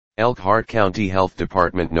Elkhart County Health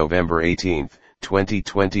Department November 18,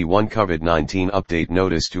 2021 COVID-19 update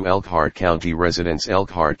notice to Elkhart County residents.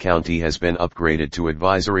 Elkhart County has been upgraded to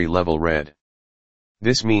advisory level red.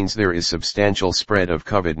 This means there is substantial spread of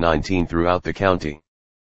COVID-19 throughout the county.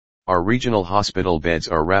 Our regional hospital beds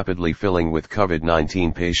are rapidly filling with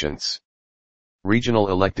COVID-19 patients. Regional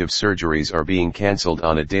elective surgeries are being cancelled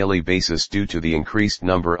on a daily basis due to the increased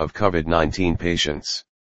number of COVID-19 patients.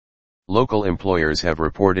 Local employers have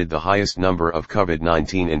reported the highest number of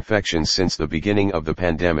COVID-19 infections since the beginning of the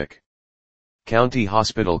pandemic. County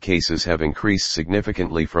hospital cases have increased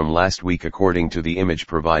significantly from last week according to the image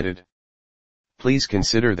provided. Please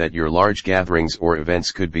consider that your large gatherings or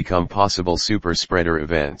events could become possible super spreader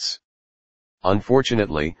events.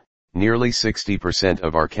 Unfortunately, nearly 60%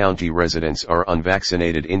 of our county residents are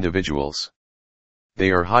unvaccinated individuals.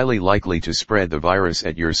 They are highly likely to spread the virus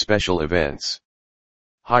at your special events.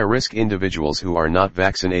 High-risk individuals who are not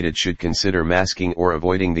vaccinated should consider masking or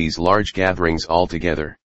avoiding these large gatherings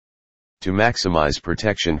altogether. To maximize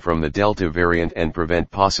protection from the Delta variant and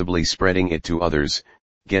prevent possibly spreading it to others,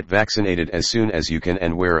 get vaccinated as soon as you can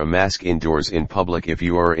and wear a mask indoors in public if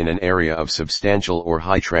you are in an area of substantial or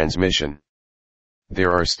high transmission.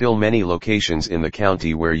 There are still many locations in the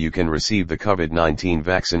county where you can receive the COVID-19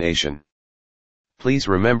 vaccination. Please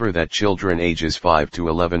remember that children ages 5 to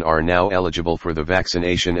 11 are now eligible for the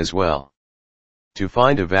vaccination as well. To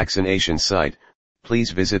find a vaccination site,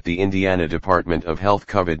 please visit the Indiana Department of Health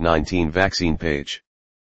COVID-19 vaccine page.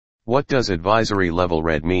 What does advisory level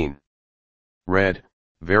red mean? Red,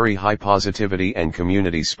 very high positivity and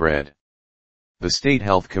community spread. The state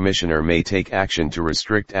health commissioner may take action to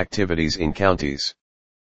restrict activities in counties.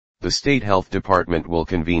 The state health department will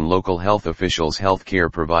convene local health officials,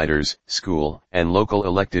 healthcare providers, school and local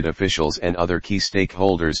elected officials and other key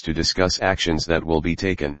stakeholders to discuss actions that will be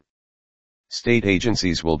taken. State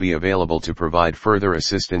agencies will be available to provide further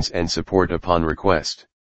assistance and support upon request.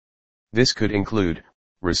 This could include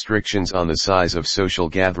restrictions on the size of social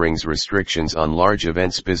gatherings, restrictions on large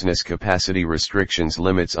events, business capacity restrictions,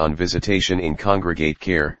 limits on visitation in congregate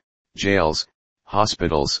care, jails,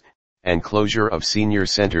 hospitals, and closure of senior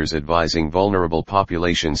centers, advising vulnerable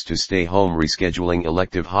populations to stay home, rescheduling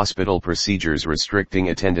elective hospital procedures, restricting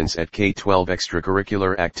attendance at K-12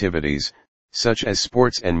 extracurricular activities, such as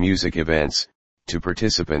sports and music events, to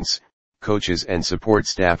participants, coaches and support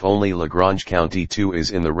staff only. LaGrange County 2 is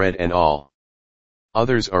in the red and all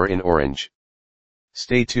others are in orange.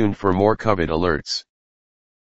 Stay tuned for more COVID alerts.